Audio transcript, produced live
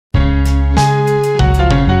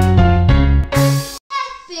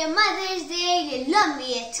Happy Mother's Day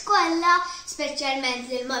lill-ommijiet kollha, speċjalment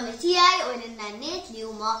lill-mommi tiegħi u lin-nanniet li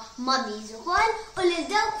huma mommies ukoll u lil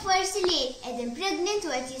dawk forsi li qegħdin pregnant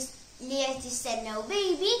u li qed jistennew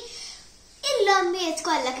baby. Il-ommijiet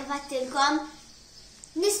kollha kif għattilkom.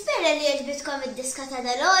 Nispera li għġbitkom id-diska ta'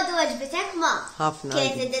 dal-għodu għġbitek ma? Ħafna.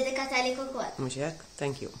 Kienet id-dedikata li ukoll. Mhux hekk?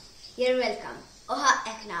 Thank you. You're welcome. U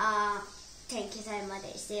ħaqekna thank you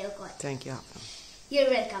tal-Mother's Day ukoll. Thank you ħafna. You're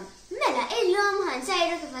welcome. Mela, illum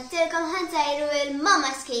ħansajru kif għattilkom ħansajru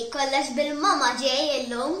il-mama's cake, kollox bil-mama ġej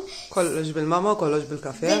illum. Kollox bil-mama, kollox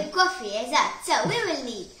bil-kafe? Bil-koffi, eżatt. So, we will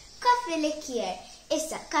need coffee liqueur.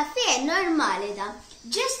 Issa, kafe normali da,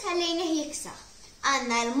 just ħallejni jiksa.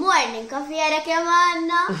 Għanna il-morning coffee għara kem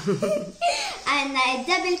għanna. Għanna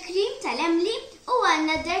il-double cream tal-EMLEA u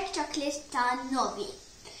għanna dark chocolate ta' NOVI.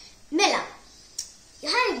 Mela,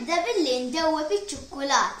 ħanibda billi ndewwe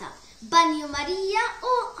biċ-ċokkolata. Banju Marija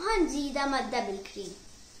u ħanżida ma' double cream.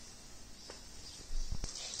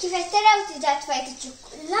 Kif qed taraw tiġa tfajt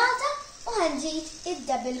iċ-ċokkolata u ħanżid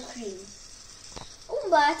id-double cream. U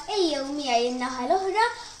mbagħad ejjew miegħi in-naħa l-oħra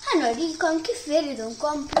ħanurikom kif irridu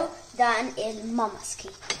nkomplu dan il-mama's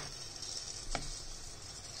cake.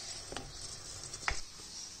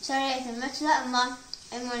 Sorry if I'm imma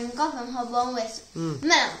il-morning coffee mħobbhom wisq.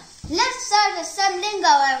 Mela, let's start assembling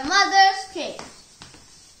our mother's cake.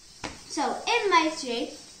 So, in my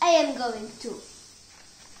tray, I am going to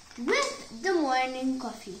whip the morning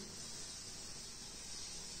coffee.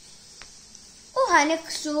 U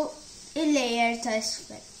ħaniksu il-layer ta'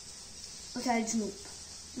 isfel u tal-ġnub.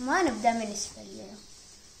 Ma nibda minn isfel jena.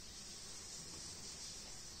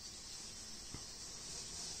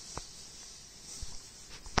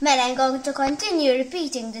 Mela, I'm going to continue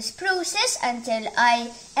repeating this process until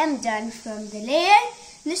I am done from the layer.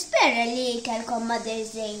 Nispera li kelkom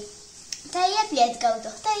Mother's Day tajjeb li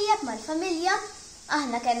għedgawduħ tajjeb mal-familja.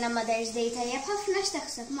 Aħna kellna Mother's Day tajjeb ħafna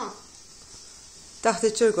x'taħseb ma? Taħt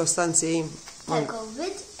iċ-ċirkostanzi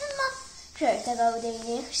tal-Covid, imma xorta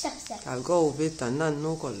gawdejnieh x'taħseb? Tal-Covid,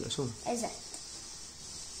 tan-nannu kollu xum. Eżatt.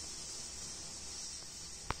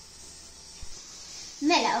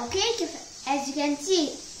 Mela, okay, kif as you can see,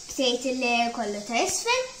 btejt il-layer kollu ta'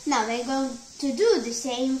 isfel. Now I'm going to do the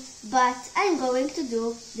same, but I'm going to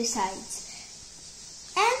do the sides.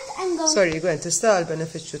 And I'm going... Sorry, Gwen, tista'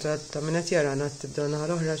 għal-benefiċċju ta' minnet jarana tibda naħa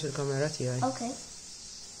l-oħra xil-kamera tiegħi. Okay.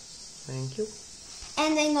 Thank you.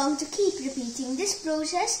 And I'm going to keep repeating this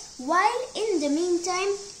process while in the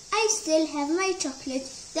meantime I still have my chocolate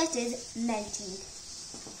that is melting.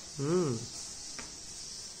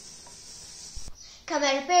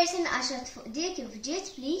 Camera person, għaxat fuq dik if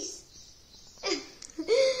ġiet, please.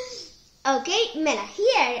 Okay, mela,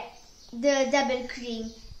 here the double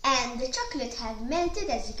cream and the chocolate have melted,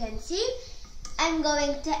 as you can see. I'm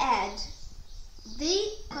going to add the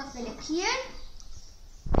coffee liqueur.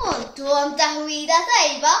 Untu għam taħwida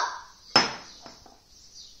tajba.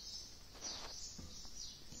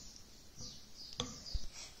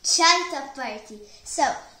 Ċajta party. So,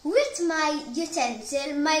 with my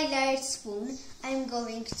utensil, my large spoon, I'm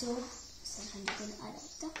going to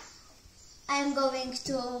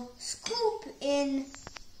scoop in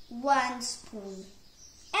 1 spoon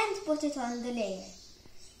and put it on the layer.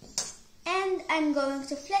 And I'm going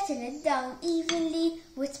to flatten it down evenly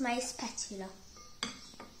with my spatula.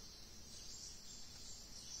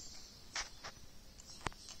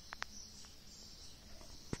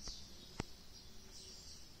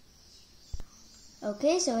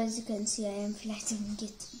 Okay, so as you can see, I am flattening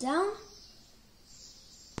it down,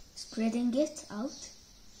 spreading it out.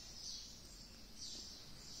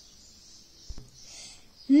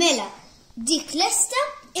 Mela, dik lesta,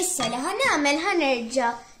 issa li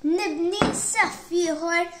ħanerġa nibni saff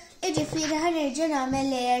ieħor, iġifieri ħanerġa nagħmel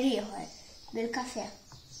layer ieħor bil-kafe.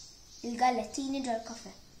 Il-gallettini ġol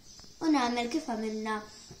kafe. U nagħmel kif għamilna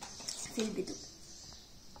fil-bidu.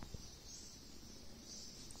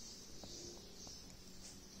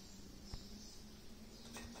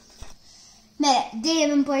 Mela,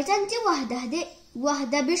 dejjem importanti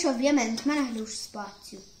waħda biex ovvjament ma naħlux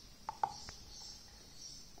spazju.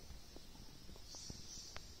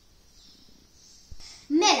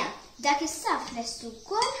 Mela, dak is-saf lestu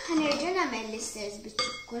wkoll ħanerġa' nagħmel l-istess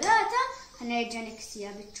biċ-ċokkolata, ħanerġa'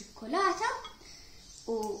 niksija biċ-ċokkolata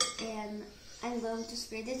u I'm going to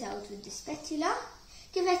spread it out with the spatula.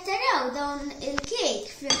 Kif qed taraw dawn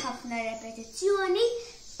il-cake fih ħafna repetizzjoni,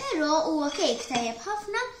 però huwa cake tajjeb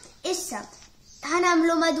ħafna. Issa,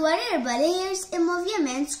 ħanamlu madwar 4 layers imma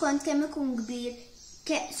ovvjament skont kemm ikun kbir,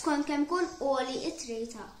 skont kemm ikun għoli it-tray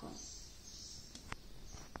tagħkom.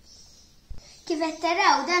 Kif qed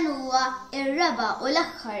taraw dan huwa ir-raba' u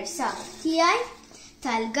l-aħħar saf tiegħi.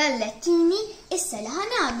 tal-gallettini issa li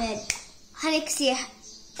ħanamel ħaniksih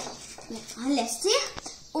ħanlestih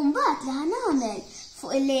u mbagħad li ħanamel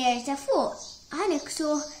fuq il-lejer ta' fuq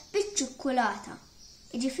ħaniksuh biċ-ċokkolata.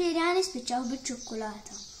 Jiġifieri ħanispiċċaw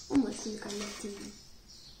biċ-ċokkolata u mhux fil-gallettini.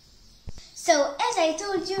 So, as I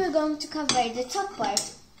told you, we're going to cover the top part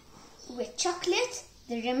with chocolate,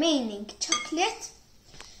 the remaining chocolate.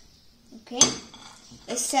 Okay?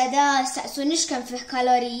 Issa da staqsunix kemm fih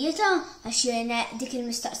kaloriji ta' għax jiena dik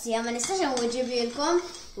il-mistaqsija ma nistax nweġibilkom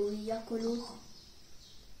u jakuluh.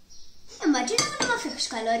 Immaġina ma fihx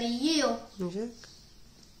kaloriji jew.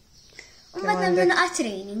 U ma nagħmlu naqa'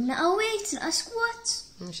 training, naqa' weights, naqa' squats.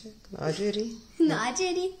 Naqa' ġiri. Naqa'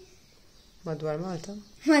 ġiri. Madwar Malta.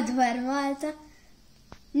 Madwar Malta.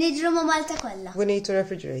 Nidru ma' Malta kollha. We need to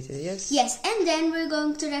refrigerate it, yes? Yes, and then we're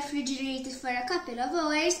going to refrigerate it for a couple of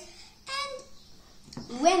hours,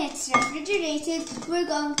 and when it's refrigerated, we're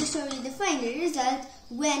going to show you the final result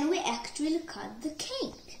when we actually cut the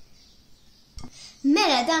cake.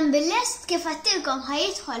 Mela dan bil-lest kif għattilkom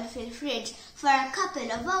ħajidħol fil-fridge for a couple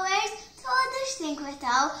of hours, tgħodux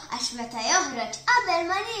tinkwetaw għax meta joħroġ qabel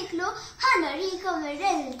ma niklu ħanurikom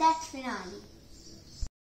ir-riżultat finali.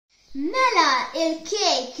 Mela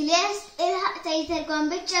il-cake lest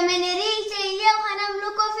il-ħaqtajterkom biċċa minn irriti jew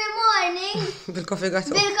ħanamlu coffee morning. Bil-coffee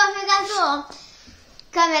gatto. Bil-coffee gatto.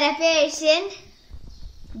 Camera person,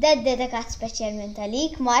 dedikat speċjalment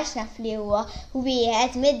għalik, maċ naf li huwa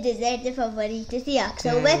wieħed mid-deserti favoriti tiegħek.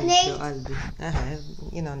 So wet ngħid? Qalbi.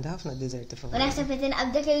 Jien għandi ħafna deserti favoriti. U naħseb qed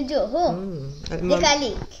inqabdek il-ġuħu. Dik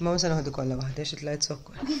għalik. Ma se noħdu kollha waħda xi tlajt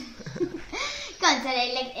sokkor. Kont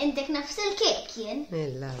sarajlek intek nafs il-kek jien.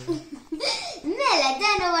 Illa. Mela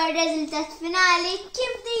dan huwa r-riżultat finali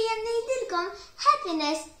kif dejjem ngħidilkom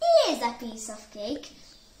happiness is a piece of cake.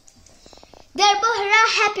 Darbohra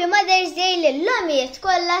Happy Mother's Day lill-omijiet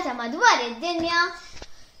kollha ta' madwar id-dinja.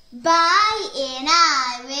 Bye and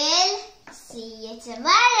I will see you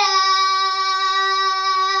tomorrow.